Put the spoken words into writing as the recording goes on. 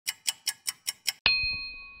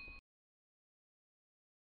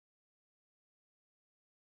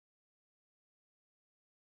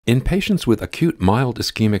In patients with acute mild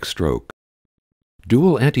ischemic stroke,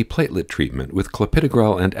 dual antiplatelet treatment with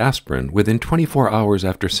clopidogrel and aspirin within 24 hours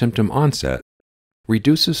after symptom onset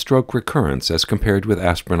reduces stroke recurrence as compared with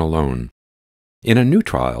aspirin alone. In a new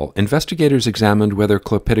trial, investigators examined whether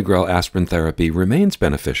clopidogrel aspirin therapy remains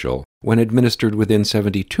beneficial when administered within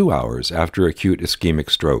 72 hours after acute ischemic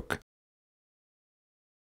stroke.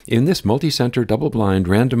 In this multicenter double-blind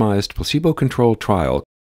randomized placebo-controlled trial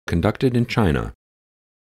conducted in China,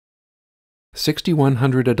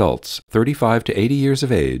 6,100 adults 35 to 80 years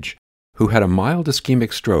of age who had a mild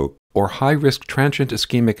ischemic stroke or high-risk transient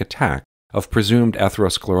ischemic attack of presumed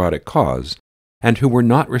atherosclerotic cause and who were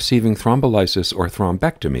not receiving thrombolysis or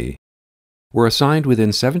thrombectomy were assigned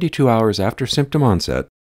within 72 hours after symptom onset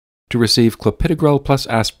to receive clopidogrel plus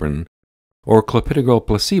aspirin or clopidogrel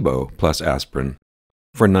placebo plus aspirin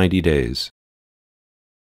for 90 days.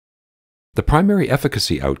 The primary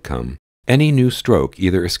efficacy outcome, any new stroke,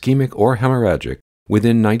 either ischemic or hemorrhagic,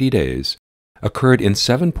 within 90 days, occurred in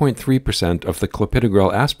 7.3% of the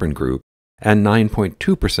clopidogrel aspirin group and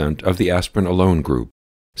 9.2% of the aspirin alone group,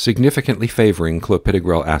 significantly favoring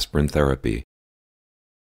clopidogrel aspirin therapy.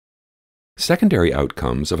 Secondary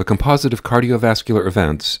outcomes of a composite of cardiovascular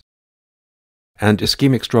events and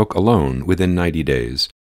ischemic stroke alone within 90 days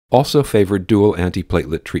also favored dual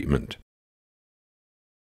antiplatelet treatment.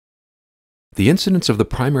 The incidence of the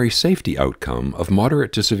primary safety outcome of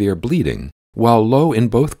moderate to severe bleeding, while low in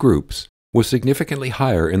both groups, was significantly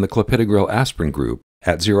higher in the clopidogrel aspirin group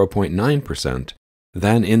at 0.9%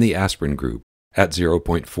 than in the aspirin group at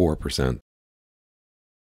 0.4%.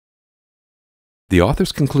 The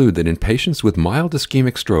authors conclude that in patients with mild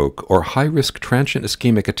ischemic stroke or high-risk transient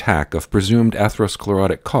ischemic attack of presumed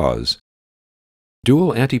atherosclerotic cause,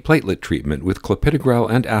 dual antiplatelet treatment with clopidogrel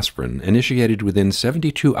and aspirin initiated within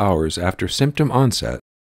 72 hours after symptom onset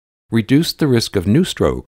reduced the risk of new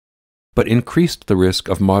stroke, but increased the risk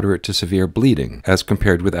of moderate to severe bleeding as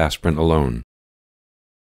compared with aspirin alone.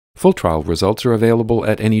 Full trial results are available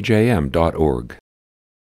at NEJM.org.